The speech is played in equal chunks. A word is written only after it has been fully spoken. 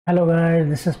Hello guys,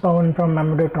 this is Pawan from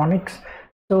Memorytronics.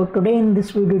 So today in this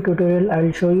video tutorial, I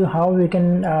will show you how we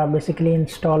can basically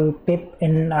install Pip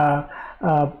in our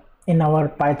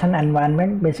Python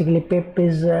environment. Basically, Pip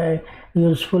is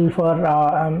useful for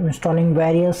installing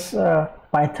various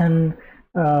Python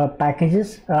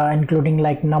packages, including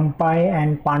like NumPy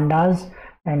and Pandas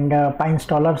and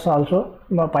PyInstallers also.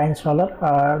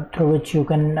 PyInstaller through which you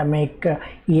can make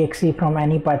exe from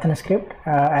any Python script,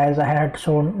 as I had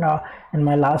shown in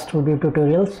my last video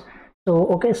tutorials. So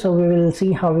okay, so we will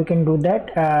see how we can do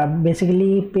that.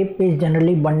 Basically, Pip is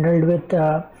generally bundled with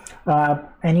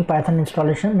any Python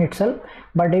installation itself,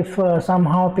 but if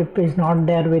somehow Pip is not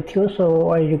there with you,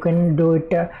 so you can do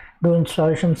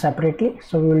installation separately.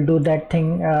 So we will do that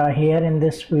thing here in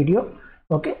this video.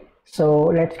 Okay, so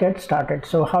let's get started.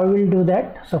 So how we will do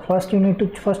that? So first you need to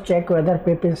first check whether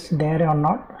Pip is there or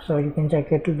not. So you can check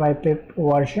it by Pip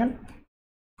version.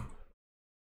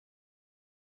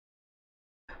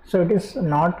 So it is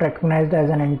not recognized as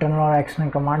an internal or external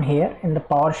command here. In the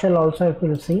PowerShell also, if you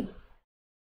will see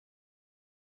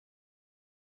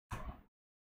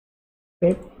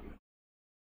Pip,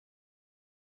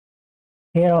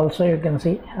 here also you can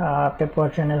see Pip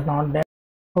version is not there.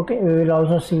 Okay, we will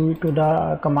also see to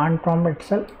the command prompt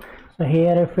itself. So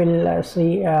here if we'll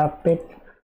see Pip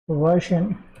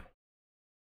version,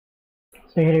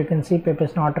 so here you can see Pip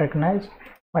is not recognized.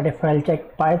 But if I'll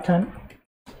check Python,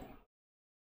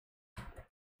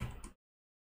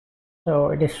 so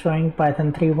it is showing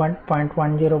Python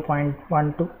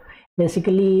 3.10.12.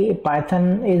 Basically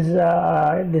Python is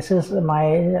this is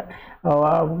my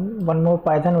one more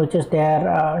Python which is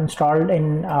there installed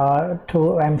in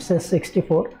through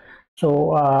MSys64.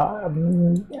 So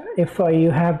if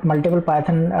you have multiple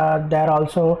Python there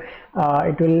also,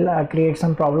 it will create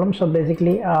some problems. So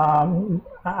basically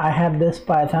I have this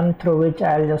Python through which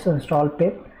I'll just install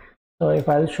Pip. So if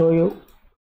I'll show you,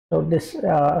 so this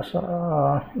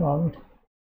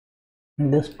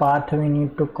this path we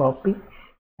need to copy,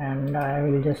 and I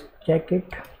will just check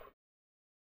it.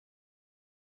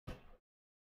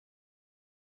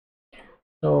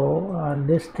 So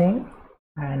this thing,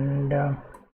 and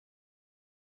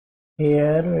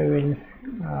here we will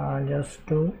just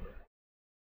do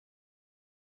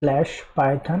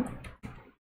 /python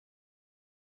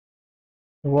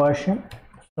version.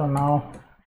 So now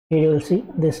here you will see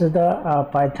this is the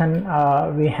Python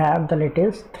we have the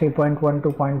latest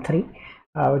 3.12.3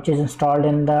 which is installed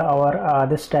in the our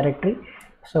this directory.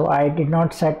 So I did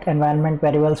not set environment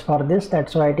variables for this,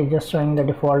 that's why it is just showing the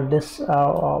default this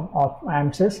of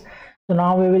AMSys. So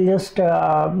now we will just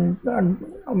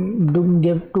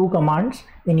give two commands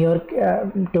in your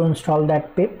to install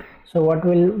that Pip. So what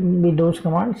will be those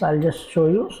commands? I'll just show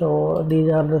you. So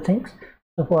these are the things.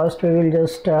 So first we will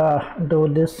just do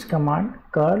this command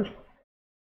curl.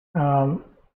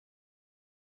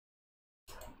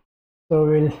 So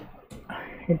we'll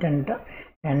hit enter,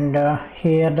 and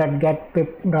here that get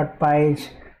pip.py is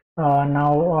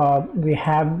now we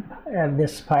have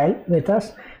this file with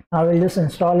us. Now we'll just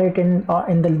install it in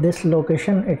this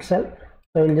location itself.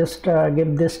 So we'll just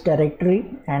give this directory,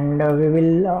 and we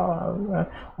will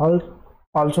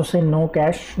also say no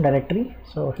cache directory.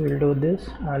 So we'll do this.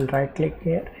 I'll right click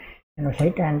here and we'll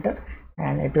hit enter,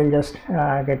 and it will just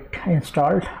get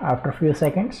installed after a few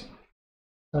seconds.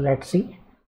 So let's see.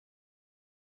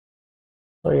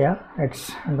 So yeah,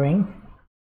 it's doing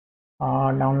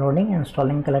downloading,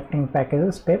 installing, collecting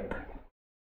packages Pip.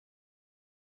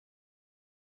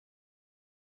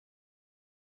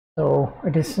 So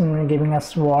it is giving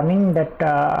us warning that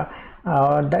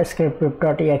the script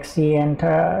pip.exe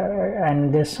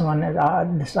and this one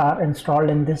this are installed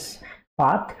in this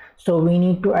path. So we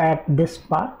need to add this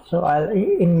path. So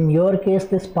in your case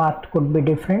this path could be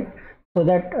different, so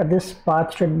that this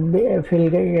path should be, if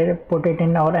we'll put it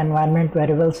in our environment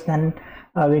variables, then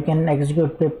we can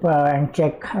execute Pip and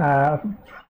check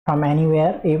from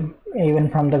anywhere, even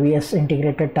from the VS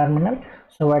integrated terminal.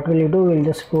 So what will you do? We'll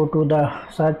just go to the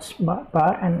search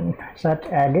bar and search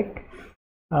edit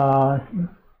the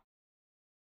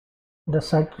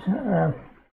search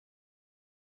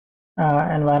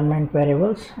environment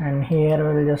variables, and here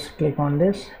we'll just click on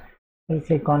this. We'll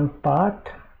click on path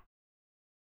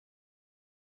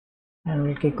and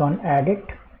we'll click on edit,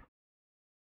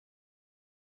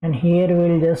 and here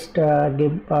we'll just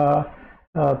give the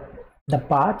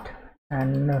path,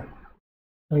 and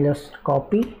we'll just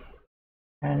copy,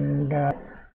 and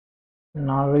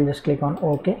now we'll just click on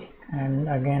OK, and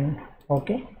again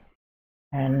OK,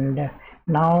 and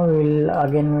now we'll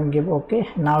again give OK.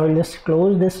 Now we'll just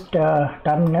close this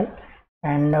terminal,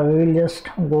 and we will just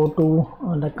go to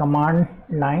the command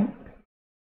line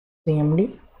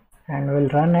cmd and we'll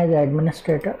run as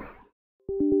administrator.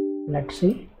 Let's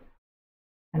see.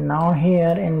 And now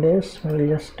here in this we'll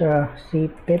just see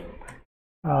pip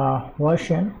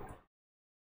version.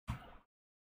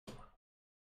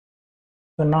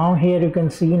 So now here you can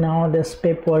see now this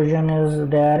pip version is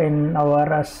there in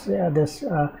our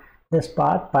this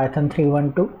path Python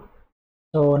 3.1.2.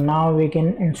 So now we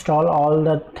can install all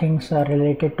the things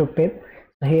related to pip.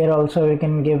 So here also we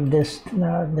can give this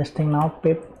thing now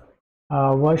pip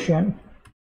version.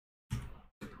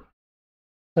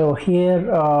 So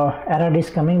here error is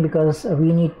coming because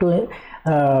we need to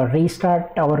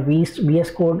restart our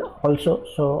VS Code also.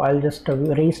 So I'll just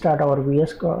restart our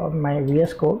my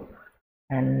VS Code,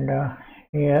 and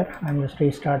here I'm just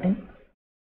restarting.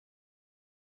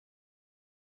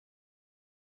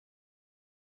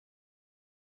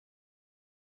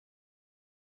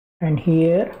 And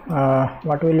here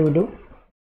what will we do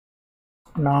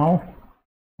now?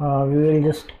 We will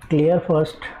just clear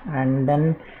first, and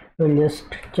then we'll just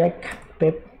check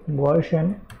pip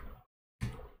version.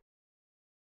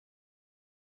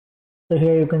 So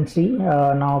here you can see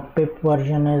now pip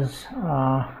version is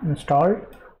installed.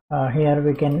 Here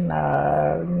we can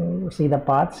see the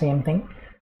path, same thing.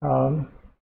 Now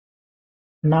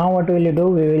what will you do?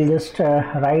 We will just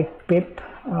write pip.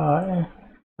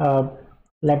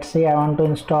 Let's say I want to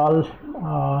install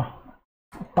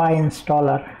Pi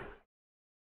installer.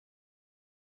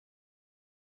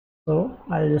 So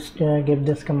I'll just give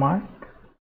this command.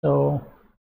 So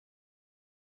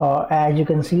as you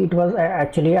can see, it was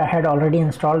actually I had already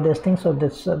installed this thing, so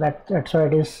that's why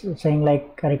it is saying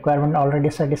like a requirement already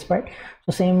satisfied.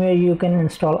 So same way you can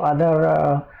install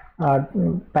other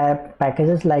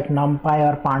packages like NumPy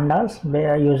or Pandas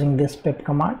using this pip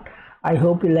command. I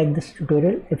hope you like this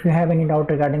tutorial. If you have any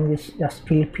doubt regarding this, just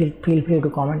feel free to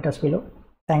comment us below.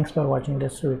 Thanks for watching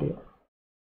this video.